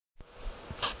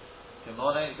Good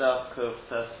morning, Daf Kuf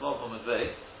Tesvav Amud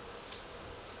Beis.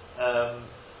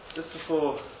 Just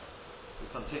before we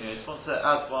continue, I just want to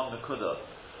add one Nakuda.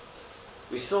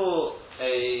 We saw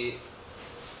the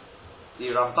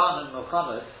Ramban in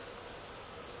Muhammad.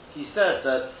 He said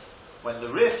that when the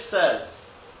Rif says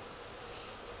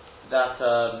that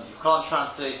you can't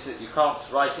translate it, you can't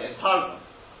write it in Targum,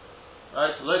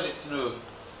 right? Lo nitnu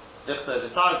dichta the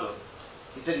Targum.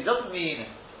 He said he doesn't mean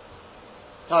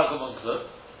Targum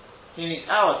Unklus. He means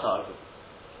our Targum.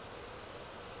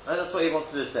 Right? That's what he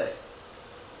wanted to say.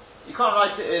 You can't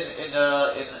write it in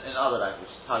other languages.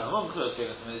 Targum Unklus,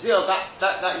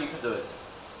 that you can do it.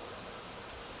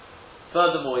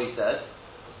 Furthermore, he said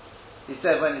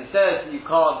when he says you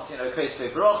can't,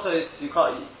 Kosvei Barochos, you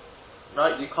can't,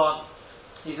 right? You can't.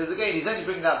 He says again, he's only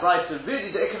bringing that right. So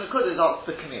really, the Ikon Akud is not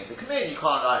the Kameen. The Kameen you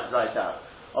can't write down.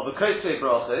 Or the Kosvei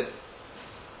Barochos,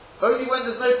 only when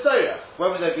there's no Torah.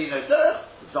 When will there be no Torah?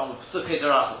 For example, Pesukei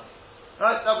Derachim.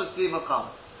 Right? That was the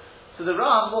Makam. So the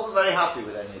Ram wasn't very happy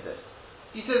with any of this.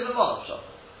 He says, Memonav Shah.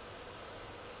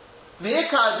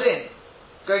 Me'ika Azin,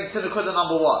 going to Nakuda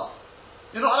number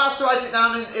 1. You're not allowed to write it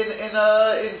down in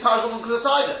Targum and Klus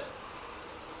either.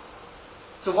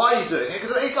 So why are you doing it?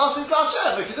 Because if you're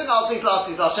doing Al-Tis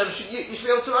Hashem, you should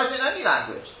be able to write it in any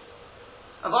language.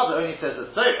 Avada only says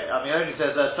that Torah. Only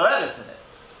says there's Torah in it.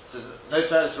 So no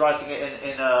Torah is writing it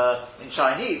in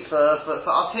Chinese for us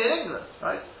here in England,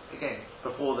 right? Again,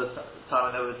 before the time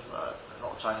when there was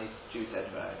not Chinese Jews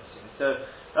anywhere. So,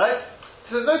 right?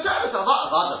 So no Torah.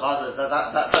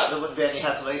 That there wouldn't be any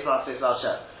Hetel Hashem.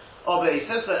 Oh, but he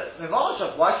says that why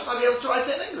should I be able to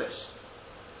write it in English?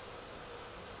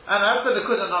 And as for the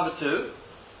Kudah number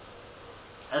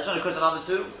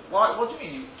 2, why? What do you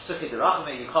mean you Pesukei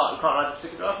Derachim? You can't write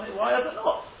Pesukei Derachim? Why ever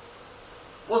not?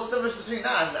 What's the difference between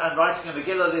that and writing a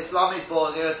Megillah, the Islamic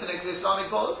board, Tinnik, the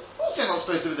Islamic board? Of course you're not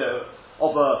supposed to do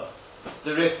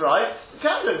the Rif right. You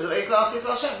can do it with Eichel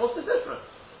Hashem. What's the difference?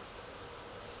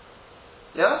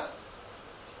 Yeah?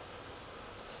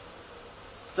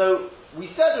 So,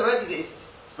 we said already that it's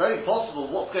very possible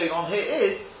what's going on here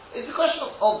is the question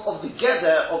of the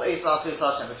Geder of Eichel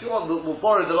Hashem. If you want, we'll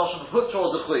borrow the Lashon of Hutra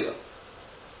or the Chuya.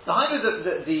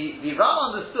 The Ram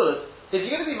understood, if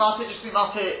you're going to be Matir, just be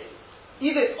Matir.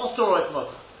 Either it's Osor or it's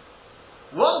Mutter.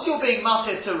 Once you're being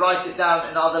Matir to write it down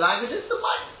in other languages, then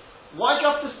why do you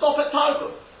have to stop at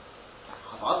Targum?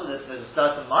 There's a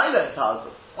certain mile in Targum,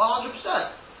 100%.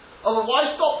 Oh, but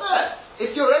why stop there?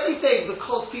 If you're already saying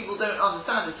because people don't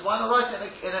understand it, so why not write it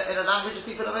in a language that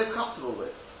people are most comfortable with?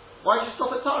 Why do you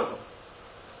stop at Targum?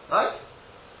 Right?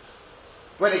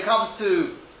 When it comes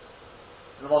to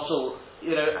the Moshul,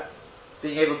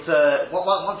 being able to,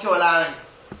 once you're allowing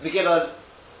Megillah,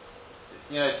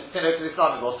 to the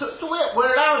Islamic law. So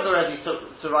we're allowed already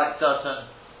to write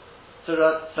certain, to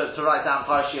write down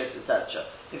parashiyos, etc.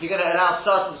 If you're going to allow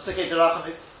certain Pesukei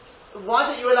Derachim,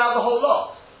 why don't you allow the whole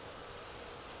lot?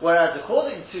 Whereas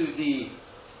according to the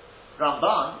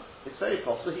Ramban, it's very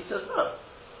possible, he says no.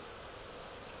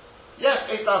 Yes,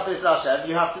 Eichel Hashem,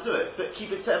 you have to do it, but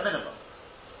keep it to a minimum.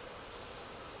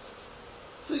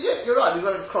 So yeah, you're right, we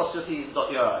won't cross your T's and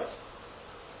dot your I's.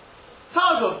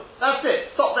 Targum, that's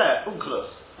it, stop there, Unklus.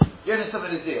 Yonisam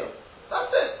in Israel. That's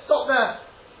it, stop there.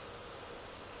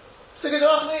 Pesukei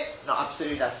Derachim? Not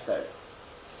absolutely necessary.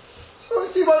 So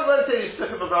you won't say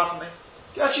Pesukei Derachim.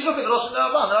 You actually look at the Lashon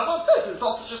of the Ramban says it's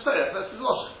not such a Torah, that's his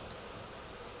Lashon.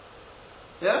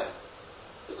 Yeah?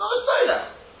 It's not a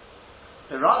Torah.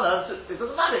 The Rambam, it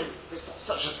doesn't matter, it's not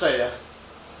such a Torah.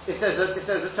 If there's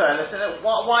a Torah, listen,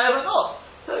 why ever not?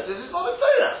 So this is not a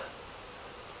Torah.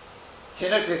 The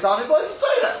Islamic boy is a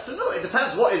Torah. So no, it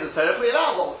depends what is a Torah if we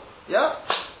allow one. Yeah?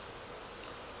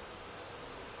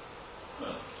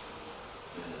 Well,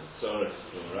 Torah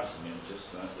for Rasmim just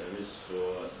like there is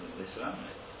for the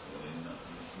Islamic.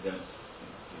 You don't.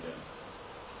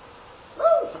 No,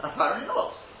 apparently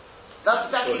not. That's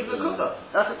exactly the Kudah.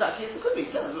 That's exactly the Kudah. He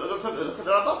says, look at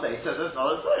the Ramban. He says there's not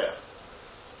a Torah.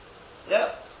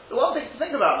 Yeah? The one thing to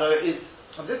think about though is,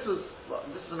 and this is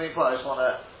the main point I just want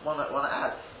to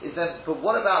add, is then, but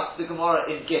what about the Gemara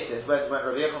in Gittin, when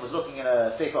Rabbi Yochanan was looking in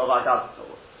a Sefer of Agad, so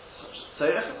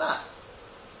less than that.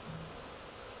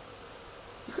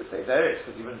 You could say there is,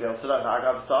 because you wouldn't be able to learn the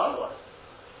Agad otherwise.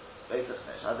 Basically,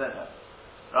 I don't know.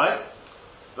 Right?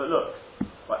 But look,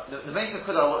 the main thing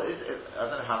is, I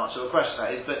don't know how much of a question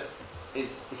that is, but is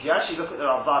if you actually look at the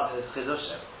Ramban in his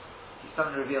Chidushim, he's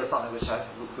suddenly revealed something which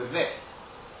we've missed.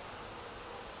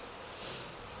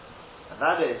 And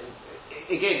that is,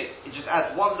 again, it just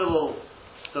adds one little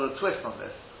sort of twist on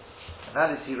this. And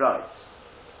that is, he writes,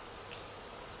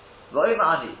 Lo'im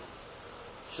ani,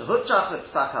 shehutchach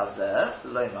lepsak hazeh,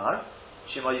 lo'imar,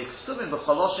 Shema Yuksubin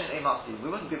b'choloshin e matzilin. We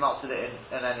wouldn't be matzilin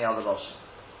in any other loshin.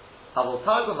 Havol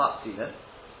targum matzilin.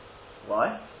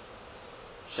 Why?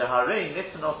 Sheharei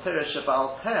nitno tere shebal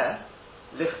peh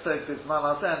lichtog bizman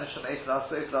hazeh mishum eis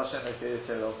la'aseh la'ashem eis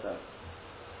tere oseh.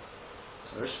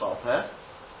 Tere shebal peh.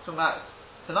 So Max,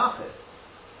 Tanachid.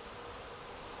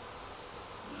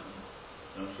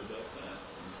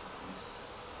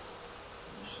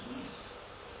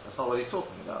 That's not what he's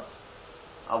talking about.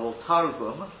 Avol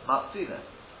targum matzilin.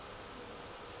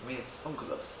 It means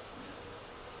unkelus.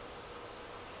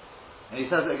 And he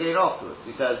says it again afterwards.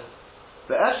 He says,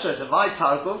 "Be'esher de my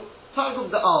targum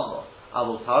de almo.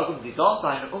 Avol targum di don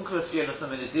by an unkelus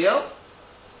v'yenusam in a deal.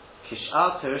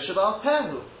 Kish'al tereshav al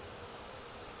pehu.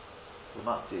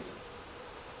 Matzilin.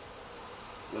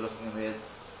 You're looking at me as,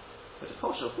 but it's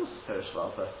partial. Of course, it's tereshav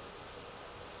al pehu.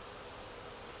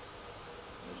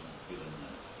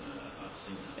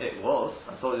 It was. I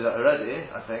told you that already,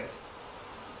 I think.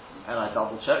 And I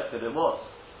double checked that it was.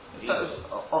 That was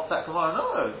off that Gemara.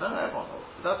 No, everyone knows.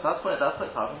 That's where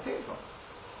Targum came from.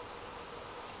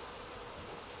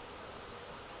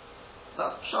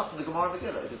 That's shot in the Gemara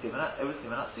Megillah. It was given at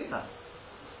Sinai.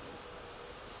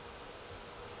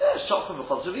 Yeah, shot from the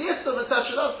Chol Shaviyistam,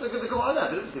 etc. That's the Gemara there,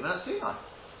 but it was given at Sinai.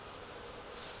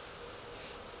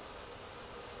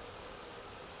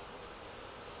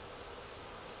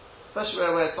 Especially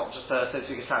where it's not just a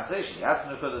Tosfos translation, you have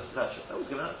to know the etc. That was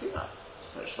given at Sinai.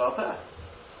 So Shval Peh.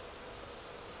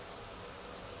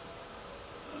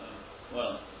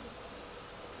 Well,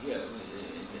 yeah,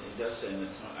 it does say that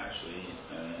it's not actually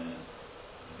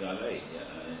Galei.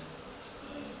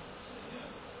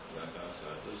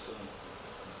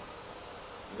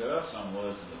 There are some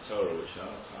words in the Torah which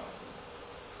are powerful.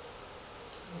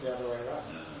 The other way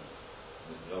around.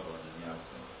 With Lavan and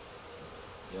Yaakov.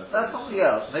 That's something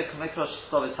else. Make Rosh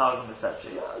Solid Targum, etc.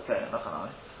 Yeah, okay,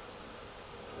 Nachanami.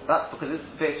 That's because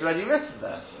it's already written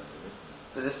there.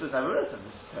 But this was never written.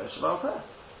 This is Teresh Baal Peh.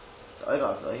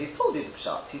 So he told you the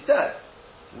Pshat. He said,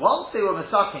 once they were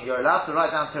Mesakin, you're allowed to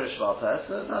write down Teresh Baal Peh,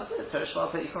 so that's it. Teresh Baal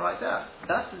Peh you can write down.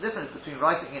 That's the difference between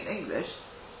writing in English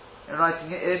and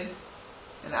writing it in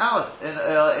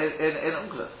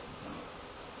Unkelus.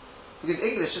 Because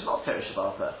English is not Teresh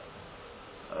Baal Peh.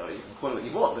 You can call it what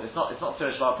you want, but it's not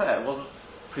Teresh Baal Peh. It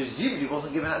presumably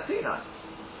wasn't given at Sinai.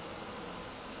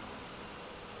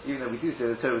 Even though we do say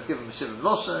the Torah was given Meshivim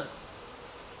Loshen,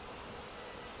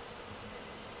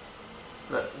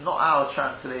 but not our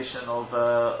translation of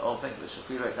English. If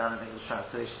we wrote down an English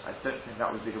translation, I don't think that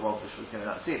would be the one which was given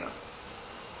at Sinai.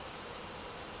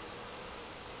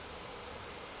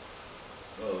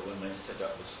 Well, when they set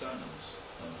up the stones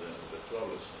on the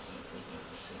flowers,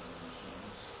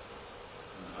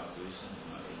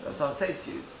 that's what I'm saying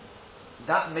to you.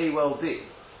 That may well be,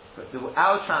 but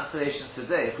our translation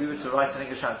today, if we were to write an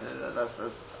English translation,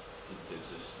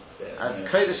 and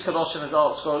Kodesh Kadoshim as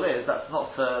our scroll is, that's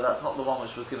not the one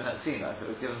which was given at Sinai. It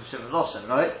was given to Shimon Loshen,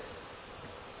 right?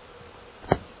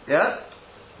 Yeah,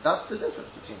 that's the difference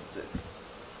between the two.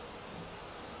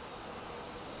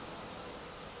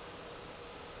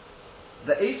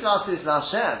 The Eitras is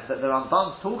Hashem that the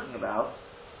Rambam's talking about,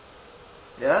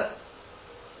 yeah.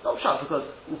 Not shut because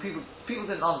people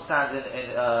didn't understand in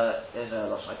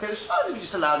Lashon HaKodesh. We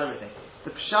just allowed everything. The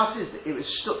pshat is that it was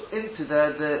stuck into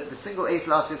the single eighth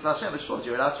last is Lashem, which was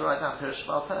you're allowed to write down Teresh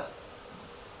Baal Peh.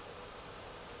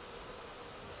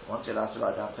 Once you're allowed to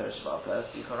write down Teresh Baal Peh,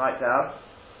 so you can write down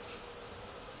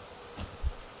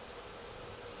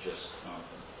just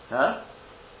Targum. Huh?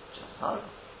 Just Targum.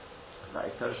 That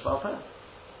is Teresh Baal Peh.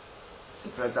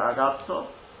 Sifrei Da'agat P'tor,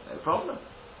 no problem.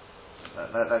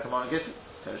 That come on and get it.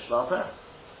 Teresh Baal Peh.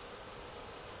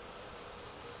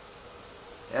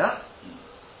 Yeah?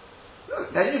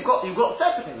 Then you've got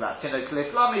separate things like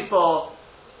Klif Lami for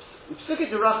Psukkah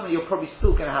Derachma, you're probably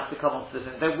still going to have to come on to this,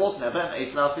 and there was never an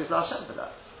Eitzl Alfis Lashem for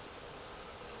that.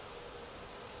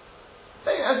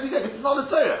 As we said, it's not a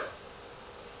Torah.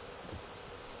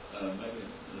 Maybe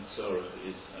the Torah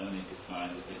is only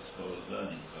defined if it's for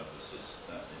learning purposes.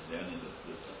 That is the only the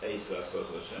Eitzl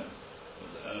Alfis Lashem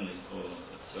was only for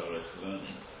the Torah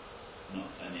learning,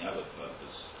 not any other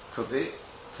purpose. Could be.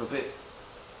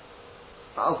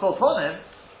 I'll call upon him.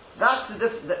 That's in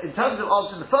terms of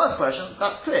answering the first question,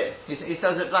 that's clear. He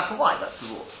says it black and white, that's the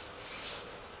rule.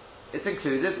 It's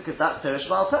included because that's Teresh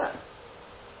Baal Peh.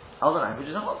 Other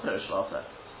languages are not Teresh Baal Peh.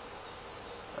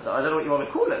 I don't know what you want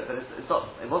to call it, but it's not,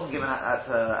 it wasn't given at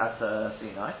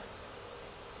Sinai.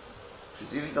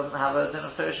 Presuming it doesn't have a din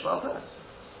of Teresh Baal Peh.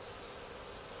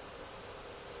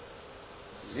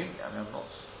 Presuming,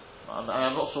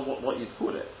 I'm not sure what you'd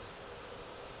call it.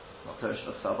 Not Teresh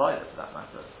Baal Peh for that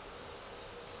matter.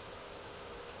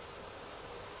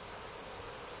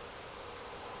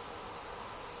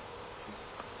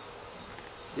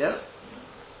 Yeah?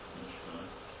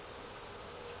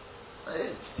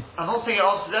 I'm not saying it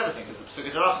answers everything, because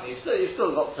you've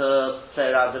still got to play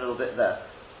around a little bit there.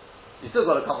 You've still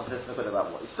got to come to this and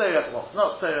about what you say out, what's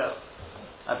not say out.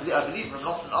 I believe from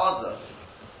Nosson Arza,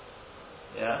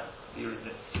 yeah, the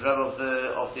Rebbe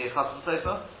of the Chasam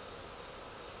Sofer.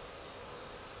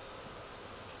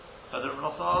 Heard of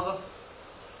Nosson Arza?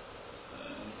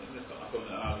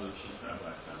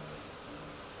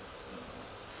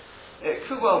 It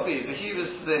could well be, but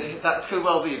that could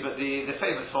well be, but the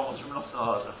famous one was from Nosson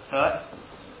Arza, right?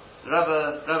 The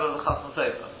Rebbe of the Chasam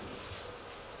Sofer.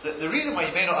 The reason why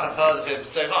you may not have heard of him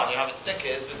so much, you haven't stick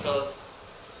it, is because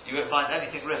you won't find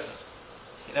anything written.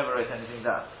 He never wrote anything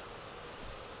down.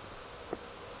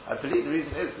 I believe the reason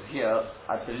is because here,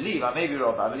 I may be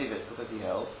wrong, but I believe it's because he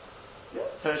held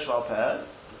Perish Val Peh,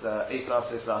 Eif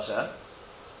Lashes Lashem,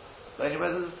 but anyway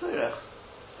there's a Tzorech.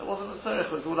 It wasn't a Tzorech,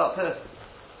 it was all up here.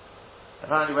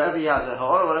 Apparently wherever he had a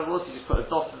Ha'or or whatever else, he just put a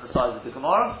dot in the size of the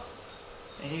Gemara,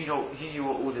 and he knew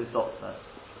what all his dots meant.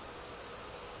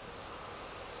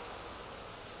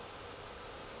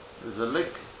 There's a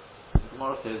link.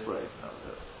 Gemara says break. That was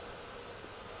it.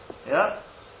 Yeah?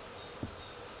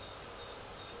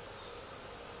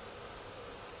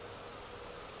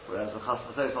 Whereas the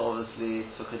Chasam Sofer obviously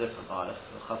took a different line. The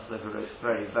Chasam Sofer wrote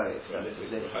very, very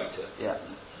extensively. Yeah.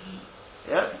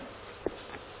 Yeah?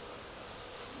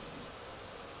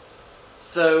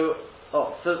 So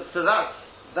that's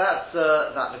that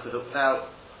Nukuduk. Now,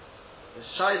 the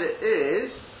Shaila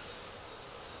is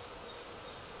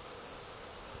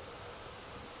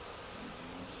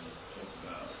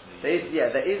there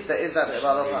is that bit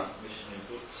about that.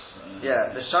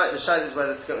 Yeah, the shayla is where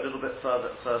let's go a little bit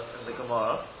further first in the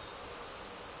Gemara.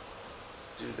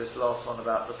 Do this last one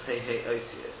about the Pehei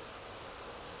Osius.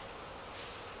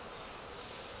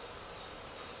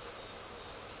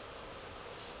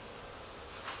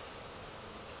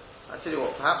 I tell you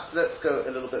what, perhaps let's go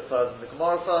a little bit further in the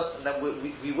Gemara first, and then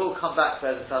we will come back to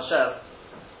Ezra Hashem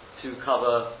to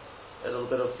cover a little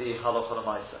bit of the Halacha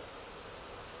L'Maisa.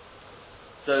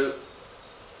 So,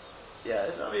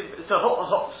 yeah, so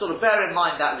sort of bear in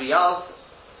mind that Riyaz,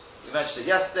 we mentioned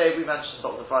it yesterday, we mentioned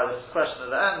Dr. Freitas' question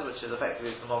at the end, which is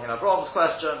effectively from Morgan Abraham's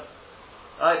question,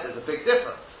 right? There's a big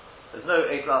difference. There's no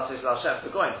Eiklas Yisrael Hashem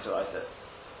for going to write it.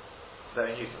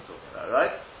 Very Newton talking about,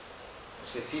 right?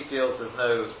 Because he feels there's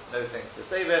no thing to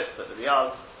save it, but the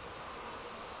Riyaz,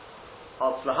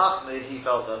 he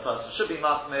felt that a person should be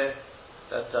Machmir,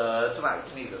 that, about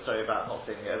Geniza, sorry, about not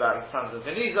saying it, about in terms of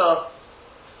Geniza.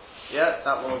 Yeah,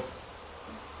 that was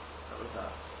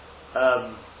that.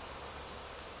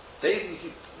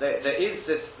 There is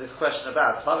this question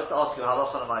about. So I was to ask you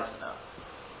Halacha L'Maisa now.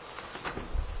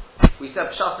 We said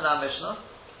Pshat in our Mishnah,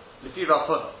 Lefi Rav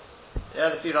Huna.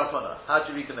 Yeah, Lefi Rav Huna. How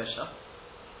do you read the Mishnah?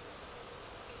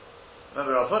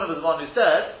 Remember, Rav Huna was the one who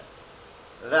said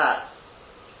that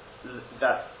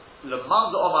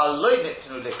L'manda Omar Lo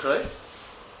Nitnu Likros,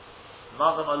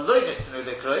 L'manda Omar Lo Nitnu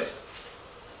Likros,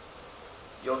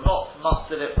 you're not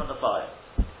mustered it from the fire.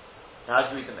 So how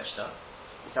do you read the Mishnah?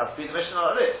 You have to read the Mishnah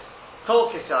like this.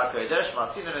 Kol Kisar Kodesh,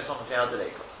 Martina Nesom Fial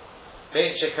Deleko.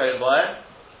 Bein Shekoyin Bohem,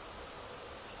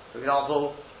 for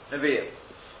example, Nevi'im.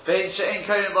 Bein She'en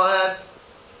Koyin Bohem,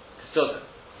 Kesudim.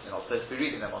 You're not supposed to be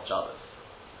reading them on Shabbos.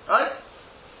 Right?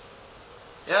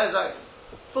 Yeah, exactly.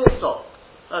 Full stop.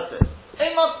 That's it.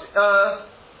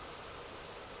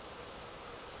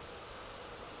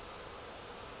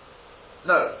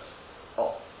 No.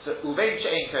 So Uvein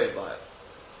She'en Koyin Bohem.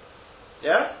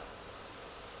 Yeah?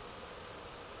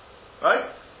 Right?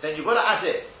 Then you've got to add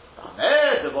it.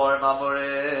 The Borim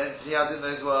Amurim. He adds in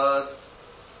those words.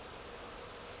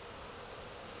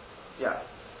 Yeah.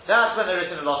 That's when they're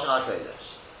written in Lashon HaKodesh.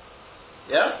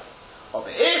 Yeah? But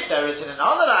if they're written in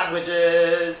other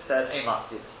languages, then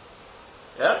Eimatid.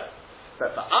 Yeah?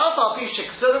 But for Alpha Pisha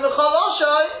Ksurim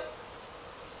Echaloshai,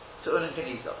 to Unin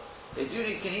Keniza. They do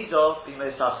need Keniza,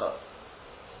 Bimei Sacha.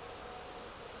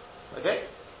 Okay?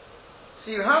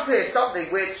 So you have here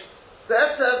something which the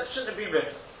Etzem shouldn't have been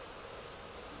written.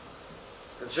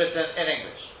 It's written in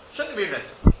English. Shouldn't have been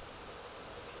written.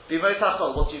 Bimei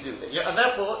Sacha, what do you do with it? And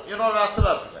therefore, you're not allowed to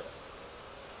learn from it.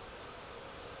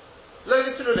 Learn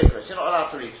it to the licorice, you're not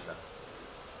allowed to read from them.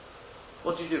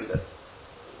 What do you do with it?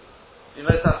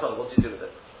 Bimei Sacha, what do you do with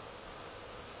it?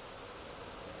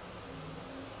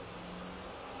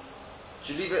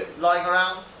 Do you leave it lying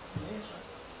around?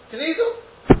 Keniza?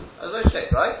 As I say,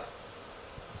 right?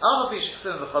 Alma Pish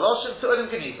K'sim V'chaloshim Tu'edim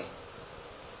Keniza.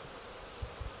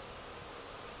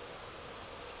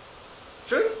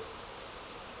 True?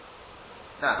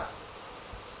 Now,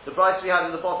 the price we had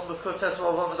in the bottom of Kuf Tesra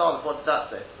of Ramadhan, what did that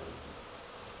say?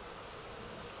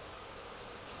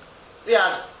 We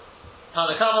had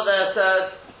Tanakama there said,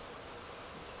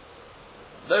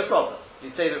 no problem. You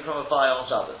save it from a fire on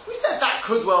Shabbos. We said that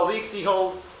could well be because he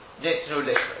holds Nitznu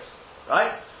Likros.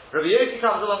 Right? Rabbi Yossi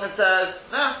comes along and says,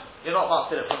 nah, you're not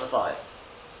marking it from the fire.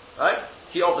 Right?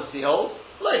 He obviously holds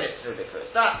Lo Nitznu Likros.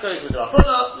 That goes with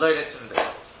Rafuna, Lo Nitznu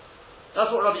Likros.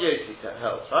 That's what Rabbi Yossi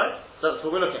holds, right? So that's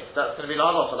what we're looking at. That's going to be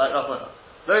Lahalocha, like Rafuna.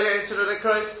 Lo Nitznu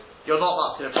Likros, you're not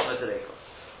marking it from the Likros.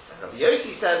 And Rabbi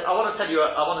Yossi says, I want to tell you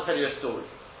a story.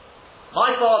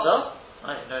 My father,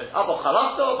 right, Abu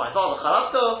Chalafto, my father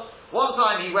Chalafto, one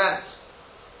time he went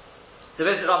to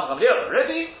visit Rambam Gamliel,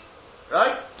 Rebbe,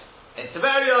 right, in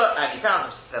Tiberia, and he found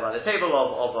him sitting there by the table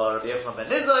of Rabbi Yochanan ben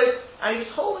Nizoi, and he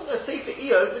was holding a Sefer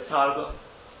Iyov with Targum.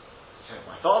 So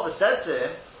my father said to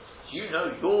him, do you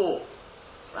know your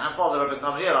grandfather Rabbi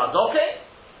Gamliel Adoke?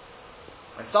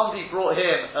 When somebody brought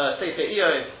him a Sefer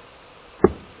Iyov,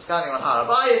 standing on Har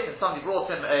HaBayis, and somebody brought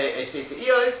him a Sefer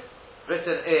Iyov,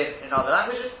 written in other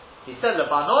languages, he said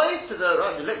Lebanoi to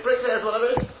the bricklayers, whatever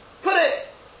it is,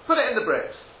 put it in the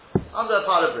bricks, under a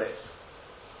pile of bricks.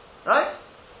 Right?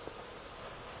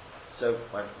 So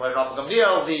when Rabbi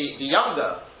Gamliel the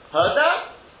younger heard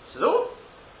that, he said, oh,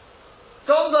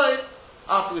 Gondai,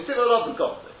 after we sit on Rabbi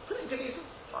Gondai, put it in Genesis.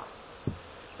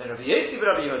 Then Rabbi Yossi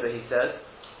Rabbi Yehuda, he says,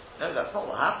 no, that's not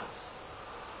what happened.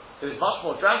 It was much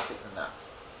more drastic than that.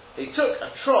 They took a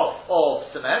trough of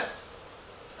cement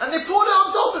and they poured it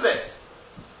on top of it.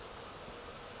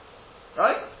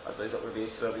 Right? I suppose that would be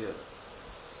Rabbi Yehuda.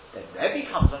 Then Rebbe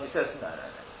comes along and he says, no,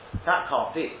 that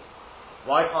can't be.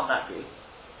 Why can't that be?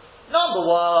 Number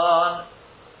one,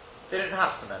 they didn't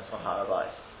have cement on Har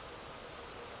HaBayis.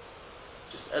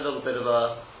 Just a little bit of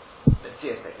a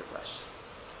theistic question.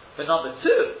 But number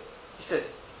two, he says,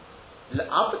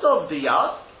 L'abdon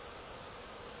biyad,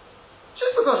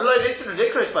 just because Lo Nitznu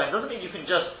Likros doesn't mean you can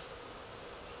just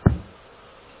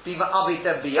be ma'abid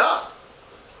them biyad.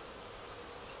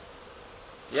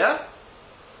 Yeah?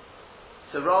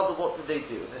 So rather, what did they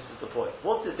do? And this is the point.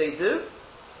 What did they do?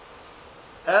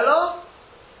 Elo?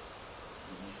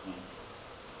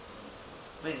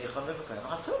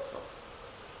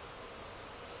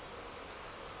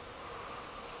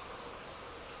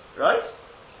 Right?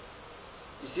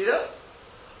 You see that?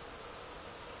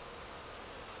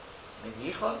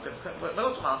 We're not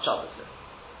talking about Shabbos.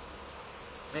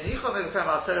 Menichon is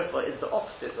the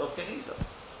opposite of Geniza.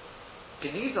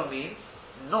 Geniza means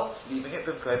not leaving it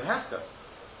b'mkoim hefka.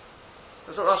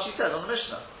 That's what Rashi says on the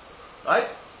Mishnah, right?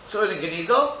 So in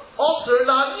Geniza, also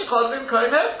la'nichon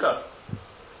b'mkoim hefka.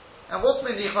 And what's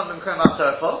menichon b'mkoim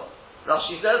ha'terfa?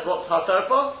 Rashi says, what's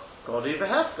ha'terfa? Godi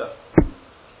v'hefka.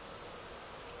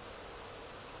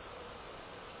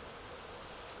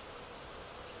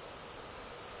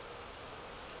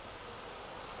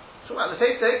 So at the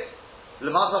same thing, what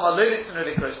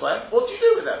do you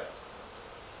do with them?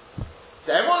 So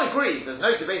everyone agrees, there's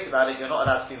no debate about it, you're not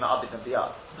allowed to be ma'abid and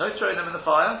biyad. No throwing them in the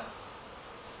fire,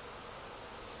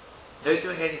 no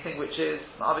doing anything which is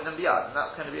ma'abid and biyad. And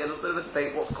that's going to be a little bit of a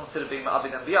debate, what's considered being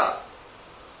ma'abid and biyad.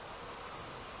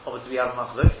 Obviously we have a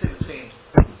machlokes between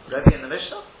Rebbe and the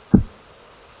Mishnah.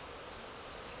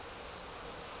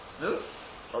 No?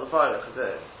 Or the fire, because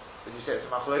did you say it's a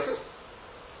machlokes?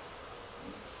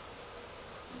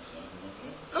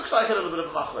 Looks like a little bit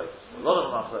of a machlokes. A lot of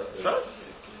a machlokes, right?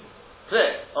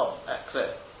 Clear. Oh,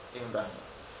 clear. Even better.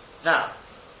 Now,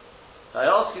 I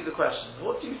ask you the question,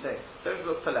 what do you think? Don't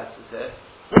look for letters here.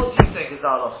 What do you think is the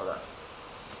halacha then?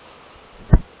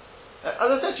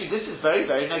 As I said to you, this is very,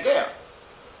 very negea.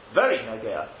 Very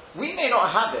negea. We may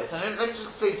not have it, and let me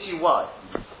just explain to you why.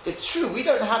 It's true, we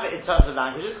don't have it in terms of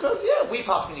languages, because, yeah, we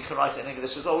pass them, you can write it in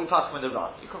English as well, we pass them in the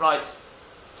Ran. You can write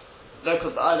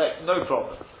local dialect, no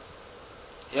problem.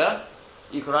 Yeah?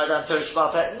 You can write down Torah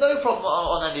Shabbat, no problem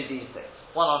on any of these things.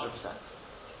 100%.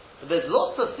 But there's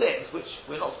lots of things which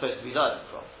we're not supposed to be learning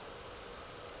from.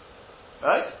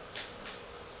 Right?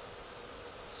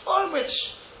 Some which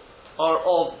are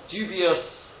of dubious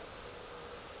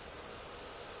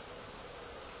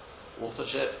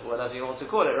authorship, whatever you want to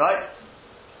call it, right?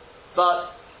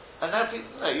 But, and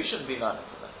no, you shouldn't be learning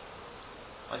from them.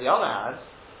 On the other hand,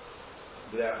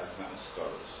 without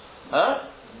scholars.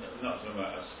 Huh? Not talking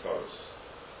about scholars.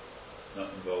 Not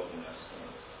involved in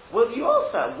scholars. Well, you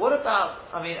asked that. What about,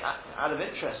 out of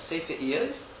interest, Sefer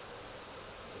Iyov?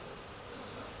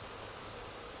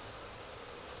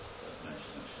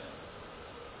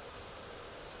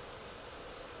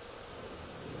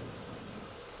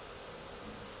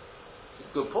 It's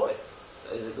a good point.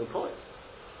 That is a good point.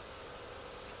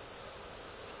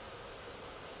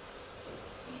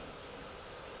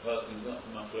 Well, we've got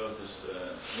Machlokas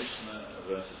Mishnah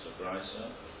versus a Brisa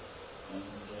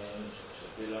and it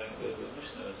should be like the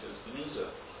Mishnah, it says Geniza.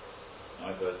 I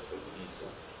vote for Geniza.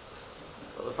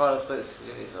 Well, the Father spoke to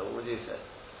Geniza, what would you say?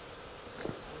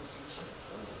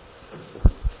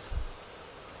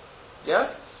 Yeah?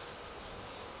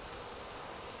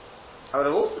 I would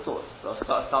have also thought that's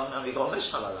quite something, and we got a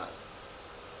Mishnah like that.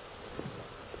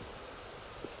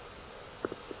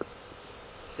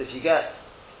 So if you get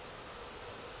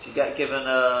given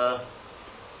a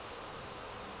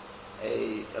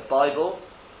Bible,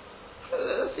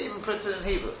 that's even printed in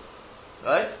Hebrew,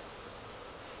 right?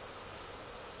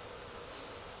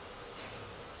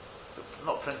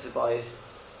 Not printed by,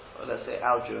 let's say,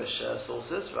 our Jewish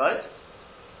sources, right?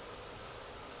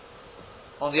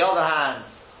 On the other hand,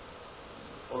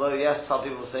 although yes, some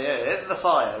people say, yeah, it's in the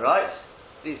fire, right?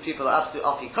 These people are absolute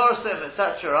afikorasim,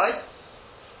 etc., right?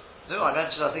 No, I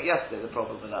mentioned, I think yesterday, the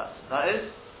problem with that. And that is?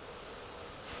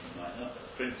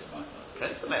 Printer might not be.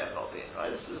 Printer may have not been,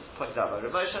 right? This is pointed out by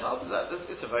Ramesh, and after that,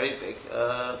 it's a very big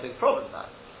problem, that.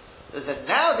 They said,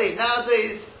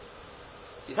 nowadays,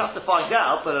 you'd have to find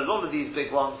out, but a lot of these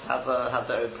big ones have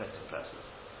their own printing presses.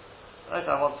 Right?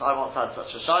 I once had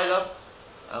such a shayla,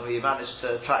 and we managed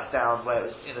to track down where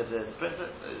it was, the printer.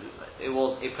 It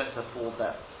was a printer for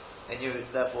them. They knew,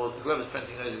 therefore, whoever's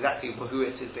printing knows exactly who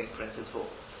it is being printed for.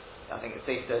 I think it's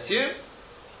safe to assume.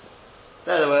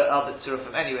 There were other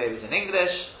Tzurufim anyway, it was in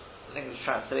English, an English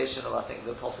translation of, I think,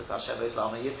 the Posuk Hashem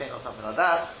Islam Yitin or something like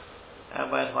that. And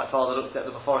when my father looked at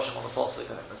the Mephorshim on the Posuk,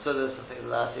 I think the Sudas and things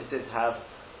like that, it did have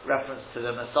reference to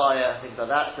the Messiah and things like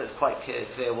that, so it's quite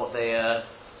clear what they have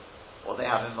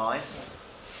in mind.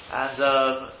 And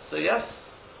so yes,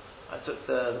 I took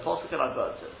the Posuk and I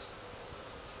burnt it.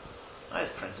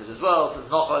 It's printed as well, so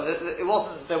it's not. It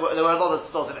wasn't. There were a lot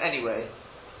of stodim anyway.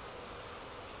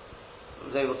 I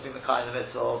was able to be the kind of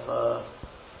it of.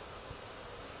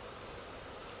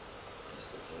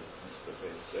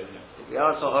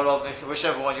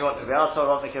 Whichever one you want.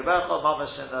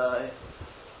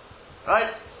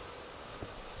 Right?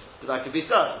 Because I could be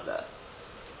certain there.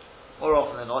 More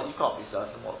often than not, you can't be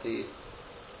certain what the.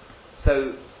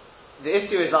 So the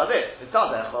issue is like this: it's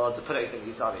not there to put anything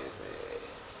you tell me.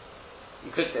 You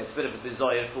could say it's a bit of a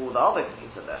desire for all the other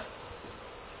things in there.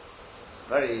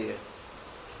 Very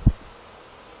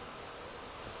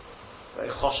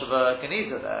chosheva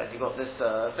Keniza there, and you've got this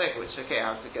thing which, okay,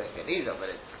 has to get Keniza, but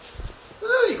it's,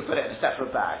 you can put it in a separate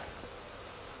bag.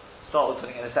 Start with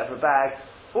putting it in a separate bag,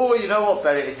 or you know what,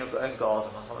 bury it in your own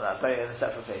garden or something like that, bury it in a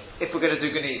separate place, if we're going to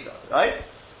do Keniza, right?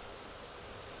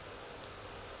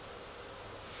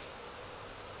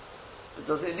 But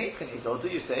does it need Keniza, or do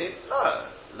you say,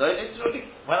 no,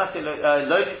 when I say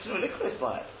lo nitznu likros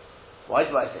by it, why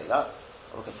do I say that?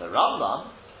 Well, because the Rambam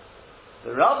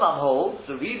holds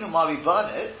the reason why we burn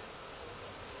it.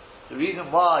 The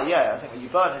reason why, I think when you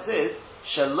burn it is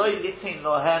shaloi litin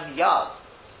lohem yad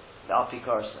the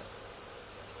apikorasim.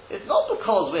 It's not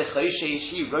because we're choshesh,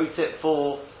 he wrote it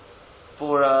for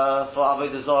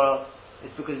Avodah Zarah.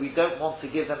 It's because we don't want to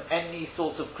give them any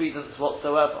sort of credence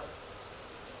whatsoever.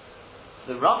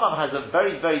 The Rambam has a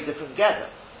very, very different gather.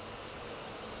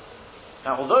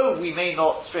 Now, although we may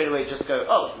not straight away just go,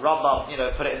 Rambam,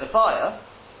 put it in the fire,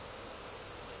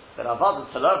 then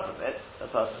Avodah to learn from it, a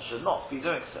person should not be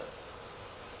doing so.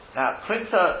 Now,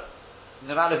 printer,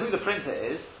 no matter who the printer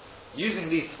is, using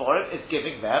these for it is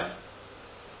giving them,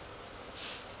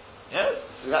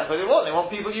 that's what they want. They want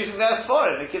people using their for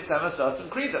it. It gives them a certain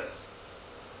credence.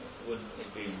 Wouldn't then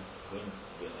be in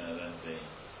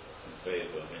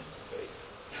favour of interfaith?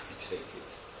 I take it.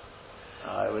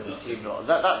 I would assume not.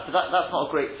 That's not a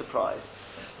great surprise.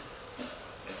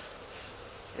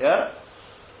 Yeah?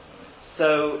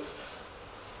 So,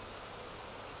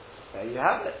 there you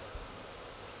have it.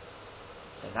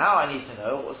 So now I need to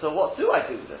know, so what do I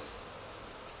do with this?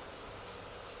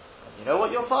 And you know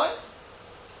what you'll find?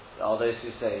 There are those who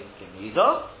say,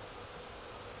 Geniza.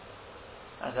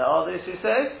 And there are those who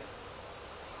say,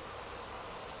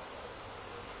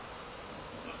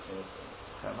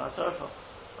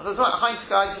 and there's like Heinz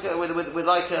guys with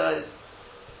like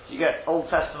you get Old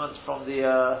Testament from the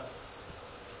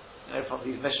from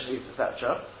these missionaries,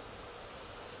 etc.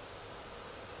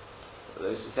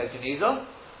 Those who say Geniza.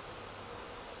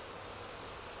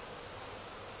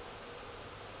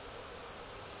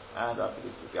 And I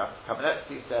believe the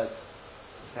Kamenetsky said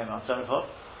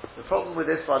the problem with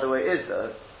this, by the way, is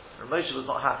that Moshe was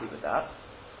not happy with that.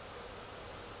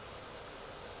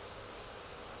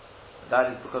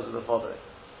 That is because of the following.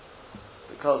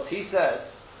 Because he says,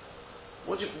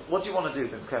 what do you want to do,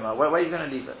 Bimkema? Where are you going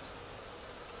to leave it?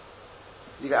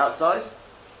 Leave it outside?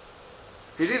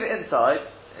 If you leave it inside,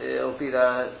 it'll be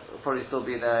there. It'll probably still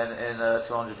be there in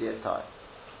 200 years' time.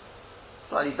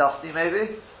 Slightly dusty,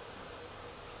 maybe,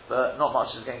 but not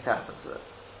much is going to happen to it.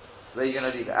 So where are you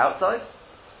going to leave it? Outside?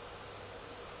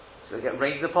 So it get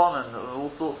rained upon and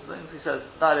all sorts of things. He says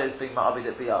that is being ma'abid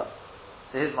at biyad.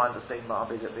 To his mind, it's being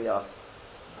ma'abid at biyad.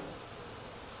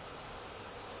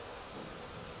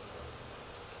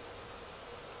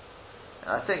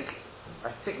 And I think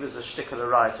there's a shtickle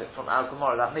right from Al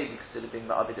Gemara that may be considered being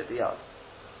ma'abid at biyad.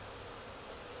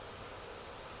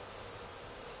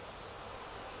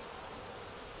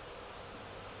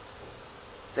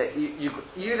 That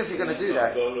even if you're going to do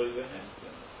that,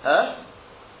 huh?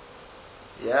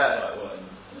 Yeah.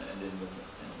 And in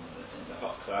the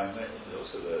hot climate, it's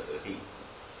also the heat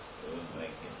that will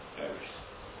make it perish.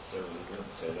 So we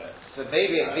wouldn't say that. So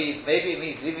maybe it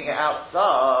means leaving it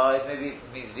outside. Maybe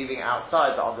it means leaving it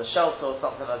outside, but on the shelter or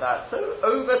something like that. So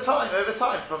over time,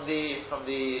 from the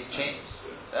changed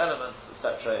elements,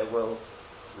 etc., it will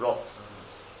rot.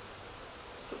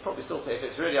 So probably still, if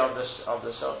it's really on the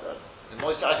shelter, the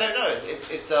moisture. I don't know.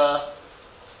 It's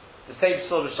the same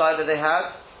sort of shayla they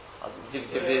had. Didn't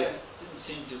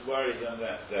seem to worry them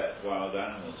that wild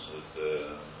animals would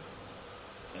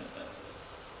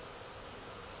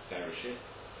perish it.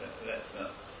 That's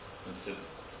not considered.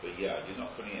 But yeah, you're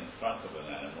not putting it in front of an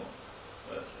animal,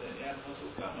 but the animals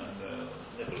will come and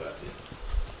nibble at it,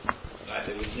 like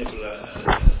they would nibble at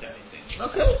anything.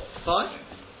 Okay, fine.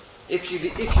 If you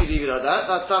leave it like that,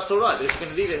 that's all right. But if you're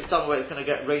going to leave it in somewhere it's going to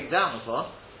get rained down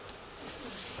upon.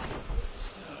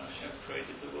 Hashem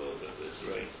created the world that there's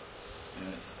rain.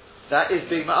 That is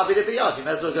being ma'abid biyad. You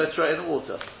may as well go throw it in the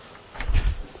water.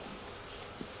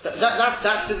 That's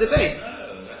the debate.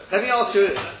 Let me ask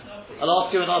you. I'll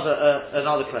ask you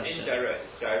another question. Indirect,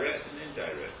 direct and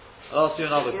indirect. I'll ask you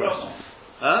another question.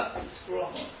 Huh? It's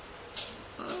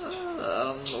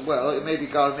well, it may be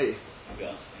Garmi.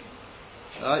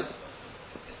 Right?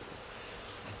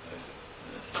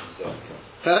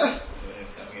 Huh?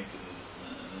 Coming into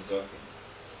the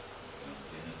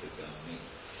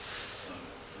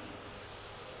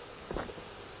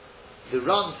The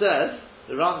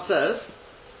Ran says,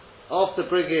 after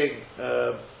bringing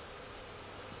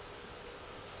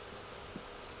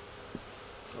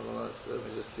let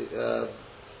me just see.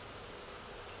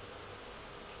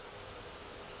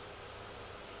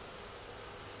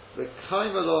 The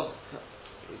Kaimalon,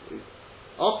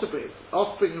 after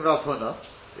bringing Rav Huna,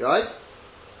 right?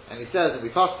 And he says, and we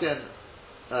passed in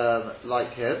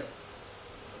like him.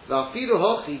 Va'afilu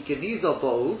hochi geniza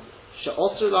bo'u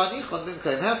she'osur la'anichon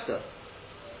b'mkeim hefker.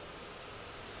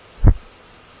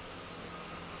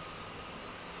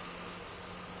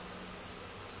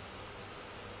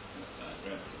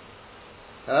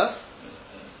 Huh?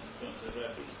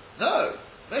 No,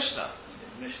 Mishnah.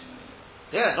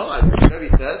 Yeah, not like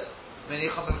Rebbe says,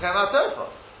 Menichon b'mkeim ha'terfa.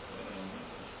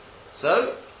 So,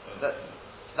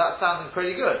 that's sounding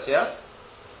pretty good, yeah?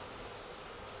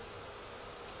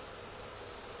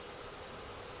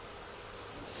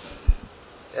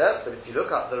 Yeah, but if you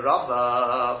look at the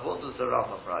Rambam, what does the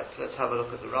Rambam write? Let's have a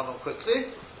look at the Rambam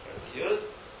quickly. Good.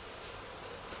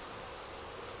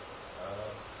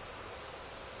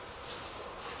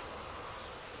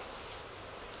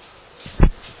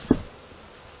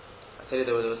 I tell you,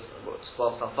 there was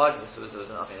whilst I'm fighting this, there was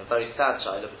a very sad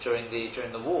child during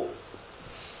the war.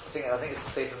 I think it's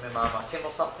the same from Imam Hakim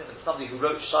or something. It's somebody who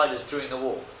wrote shilas during the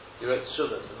war. He wrote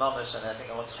shulas, the mamish, and I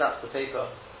think I want to scrap the paper.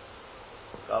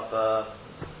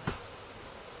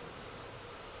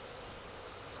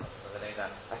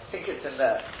 I think it's in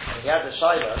there. And he had a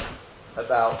shilah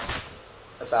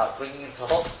about bringing into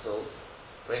hospitals,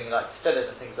 bringing like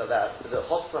tefillin and things like that. But the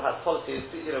hospital had policies,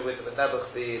 with Nebuch,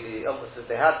 the illnesses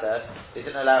they had there, they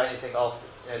didn't allow anything else,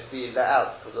 to be let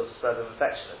out because of spread of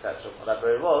infection, etc.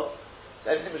 Whatever it was.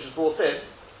 Anything which was brought in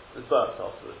was burnt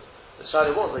afterwards. The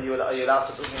shilah was, are you allowed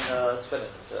to bring in tefillin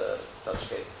into such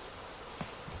cases?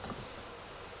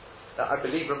 Now, I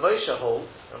believe Ramosha holds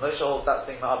that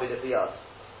thing ma'abid at biyad.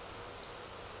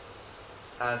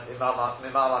 And Imam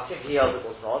Hakim, he held it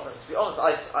was not. And to be honest,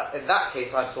 I in that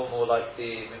case, I saw more like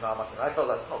the Imam Hakim. I felt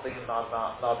that's not being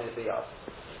ma'abid at biyad.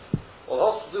 What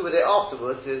else to do with it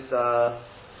afterwards is,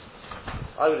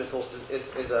 I would have thought is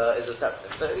a separate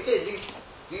thing. But again,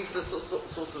 these are the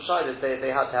sorts of shilas they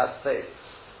had to say.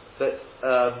 But,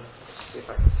 see if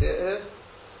I can see it here.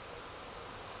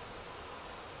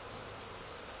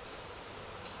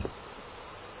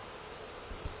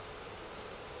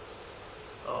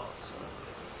 Oh,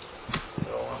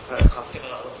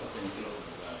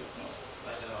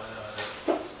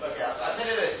 I tell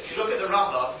you this, if you look at the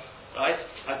Rambam, right,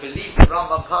 I believe the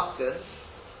Rambam Paskins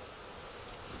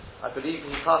I believe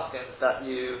he paskins that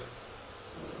you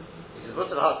he's put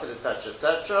to the hospital, etc.,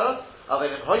 etc.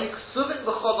 Avenim hoy ksuvin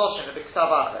b'chodoshim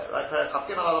b'ksav acher. Right?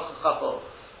 Chafkim al chafo.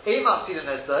 Ema tzidin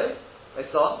etzoi.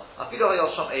 It's on. Afido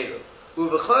hayosham eru.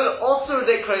 Uv'chol also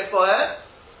they create for him.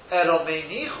 Ero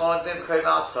meinichon b'mkei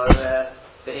ma'asor.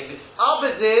 Ve'im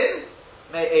mis'abedin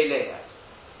me'elehem.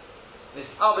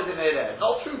 Mis'abedin me'elehem.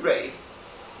 Not through grace.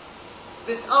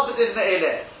 Mis'abedin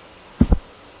me'elehem.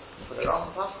 But the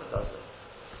Rambam Paskin does it.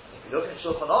 If you look in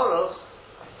Shulchan Aruch,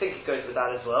 I think it goes with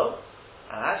that as well.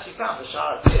 And I actually found the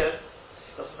Sha'ar here,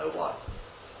 he doesn't know why.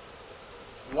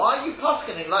 Why are you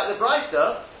paskining like the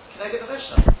Brisa? Can I get the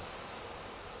Mishnah?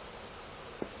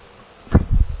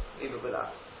 Leave it with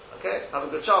that. Okay? Have a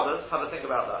good Shabbos. Have a think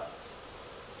about that.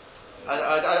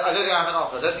 I don't think I have an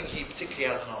answer. I don't think he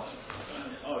particularly has an answer.